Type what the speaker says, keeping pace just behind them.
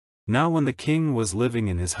Now when the king was living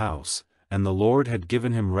in his house, and the Lord had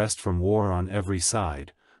given him rest from war on every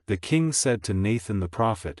side, the king said to Nathan the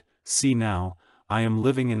prophet, "See now, I am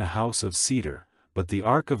living in a house of cedar, but the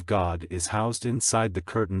ark of God is housed inside the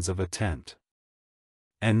curtains of a tent."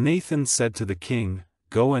 And Nathan said to the king,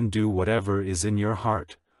 "Go and do whatever is in your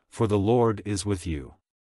heart, for the Lord is with you."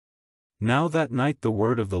 Now that night the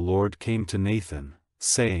word of the Lord came to Nathan,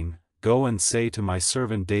 saying, "Go and say to my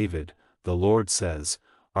servant David, the Lord says,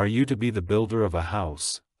 Are you to be the builder of a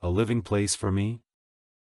house, a living place for me?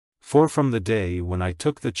 For from the day when I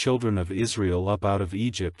took the children of Israel up out of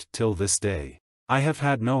Egypt till this day, I have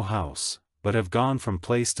had no house, but have gone from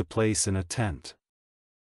place to place in a tent.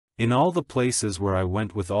 In all the places where I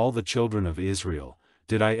went with all the children of Israel,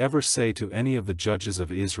 did I ever say to any of the judges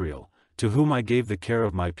of Israel, to whom I gave the care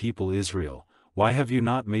of my people Israel, Why have you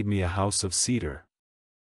not made me a house of cedar?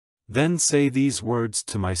 Then say these words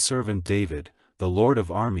to my servant David, the Lord of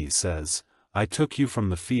armies says, I took you from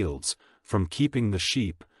the fields, from keeping the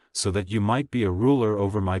sheep, so that you might be a ruler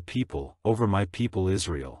over my people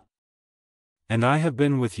Israel. And I have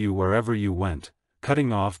been with you wherever you went,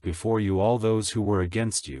 cutting off before you all those who were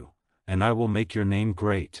against you, and I will make your name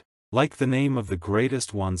great, like the name of the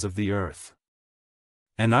greatest ones of the earth.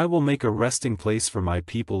 And I will make a resting place for my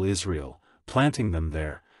people Israel, planting them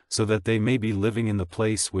there, so that they may be living in the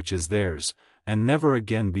place which is theirs, and never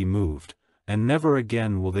again be moved, and never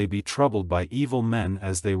again will they be troubled by evil men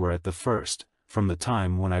as they were at the first, from the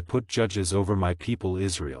time when I put judges over my people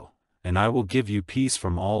Israel, and I will give you peace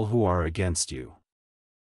from all who are against you.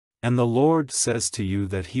 And the Lord says to you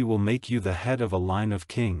that he will make you the head of a line of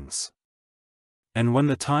kings. And when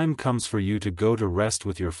the time comes for you to go to rest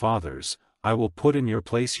with your fathers, I will put in your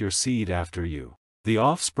place your seed after you, the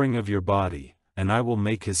offspring of your body, and I will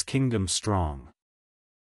make his kingdom strong.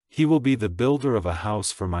 He will be the builder of a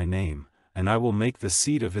house for my name, and I will make the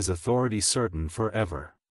seat of his authority certain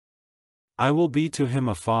forever. I will be to him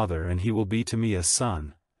a father and he will be to me a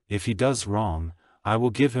son. If he does wrong, I will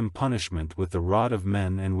give him punishment with the rod of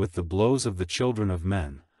men and with the blows of the children of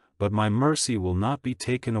men, but my mercy will not be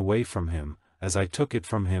taken away from him, as I took it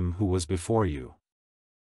from him who was before you.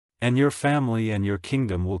 And your family and your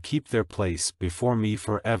kingdom will keep their place before me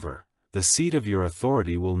forever, the seat of your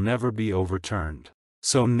authority will never be overturned.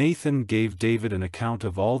 So Nathan gave David an account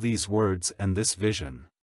of all these words and this vision.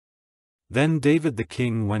 Then David the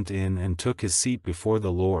king went in and took his seat before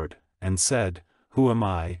the Lord, and said, Who am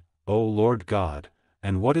I, O Lord God,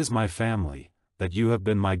 and what is my family, that you have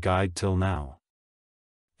been my guide till now?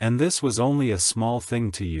 And this was only a small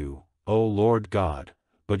thing to you, O Lord God,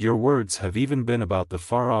 but your words have even been about the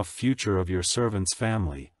far-off future of your servant's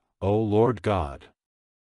family, O Lord God.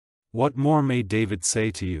 What more may David say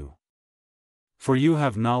to you? For you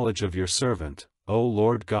have knowledge of your servant, O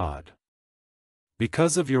Lord God.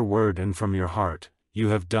 Because of your word and from your heart, you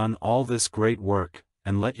have done all this great work,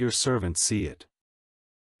 and let your servant see it.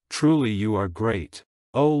 Truly you are great,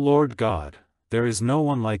 O Lord God, there is no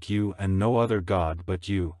one like you and no other God but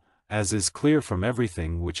you, as is clear from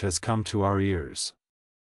everything which has come to our ears.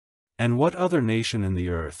 And what other nation in the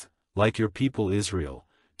earth, like your people Israel,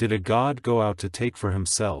 did a God go out to take for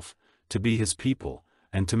himself, to be his people,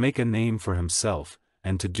 and to make a name for himself,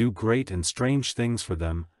 and to do great and strange things for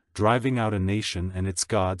them, driving out a nation and its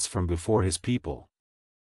gods from before his people?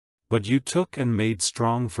 But you took and made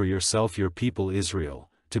strong for yourself your people Israel,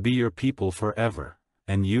 to be your people forever,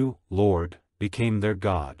 and you, Lord, became their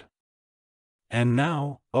God. And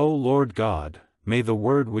now, O Lord God, may the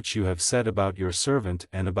word which you have said about your servant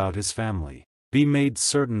and about his family, be made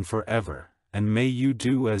certain forever, and may you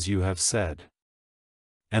do as you have said.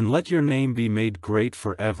 And let your name be made great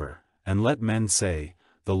forever, and let men say,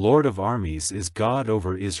 The Lord of armies is God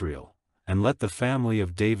over Israel, and let the family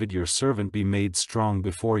of David your servant be made strong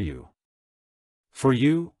before you. For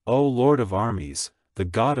you, O Lord of armies, the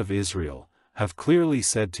God of Israel, have clearly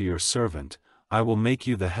said to your servant, I will make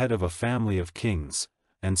you the head of a family of kings,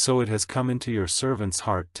 and so it has come into your servant's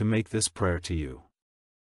heart to make this prayer to you.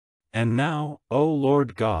 And now, O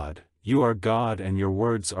Lord God, you are God and your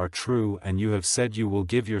words are true and you have said you will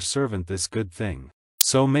give your servant this good thing.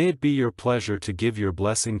 So may it be your pleasure to give your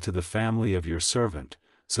blessing to the family of your servant,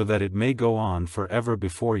 so that it may go on forever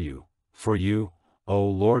before you, for you, O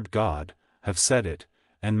Lord God, have said it,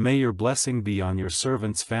 and may your blessing be on your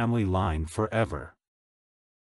servant's family line forever.